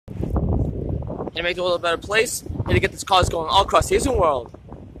to make the world a better place, and to get this cause going all across the Asian world.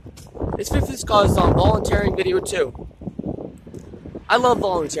 This fifth cause is on volunteering video 2. I love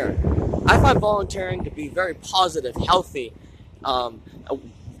volunteering. I find volunteering to be very positive, healthy, a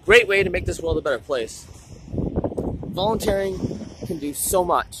great way to make this world a better place. Volunteering can do so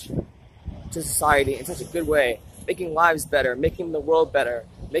much to society in such a good way, making lives better, making the world better,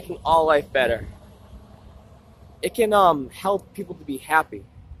 making all life better. It can help people to be happy.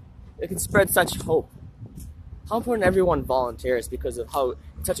 It can spread such hope. How important everyone volunteers because of how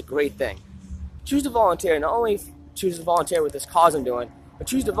it's such a great thing. Choose to volunteer, not only choose to volunteer with this cause I'm doing, but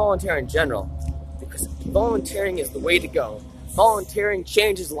choose to volunteer in general, because volunteering is the way to go. Volunteering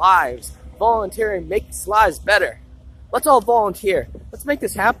changes lives. Volunteering makes lives better. Let's all volunteer. Let's make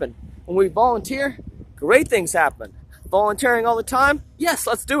this happen. When we volunteer, great things happen. Volunteering all the time? Yes,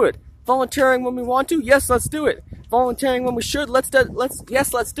 let's do it. Volunteering when we want to? Yes, let's do it. Volunteering when we should?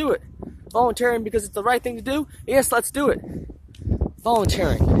 Yes, let's do it. Volunteering because it's the right thing to do? Yes, let's do it.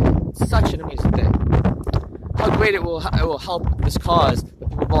 Volunteering, such an amazing thing. How great it will help this cause with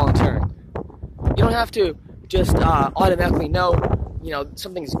people volunteering. You don't have to just automatically know,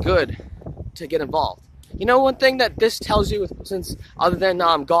 something's good to get involved. You know one thing that this tells you, since other than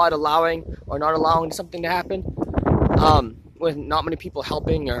God allowing or not allowing something to happen, with not many people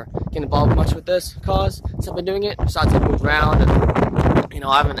helping or getting involved much with this cause, since I've been doing it, besides I move around and,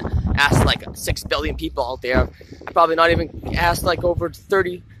 I haven't asked like 6 billion people out there. I probably not even asked like over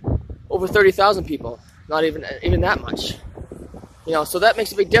 30,000 people. Not even that much. So that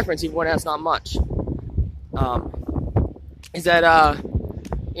makes a big difference even when that's not much. Is that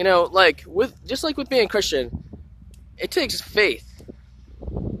just like with being a Christian, it takes faith.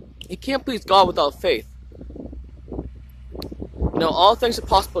 You can't please God without faith. All things are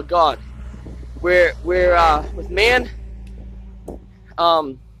possible with God. Where with man,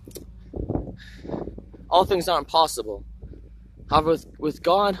 all things aren't possible. However, with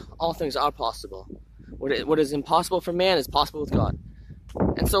God, all things are possible. What is impossible for man is possible with God.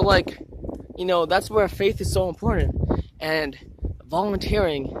 And so, that's where faith is so important. And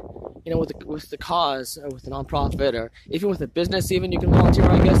volunteering, with the cause, or with a nonprofit, or even with a business, even you can volunteer,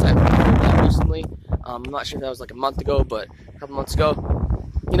 I guess. I've heard that recently. I'm not sure if that was like a month ago, but a couple months ago.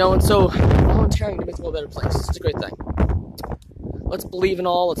 And so volunteering to make the world a better place. It's a great thing. Let's believe in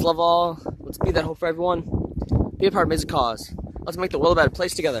all. Let's love all. Let's be that hope for everyone. Be a part of a cause. Let's make the world a better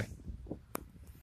place together.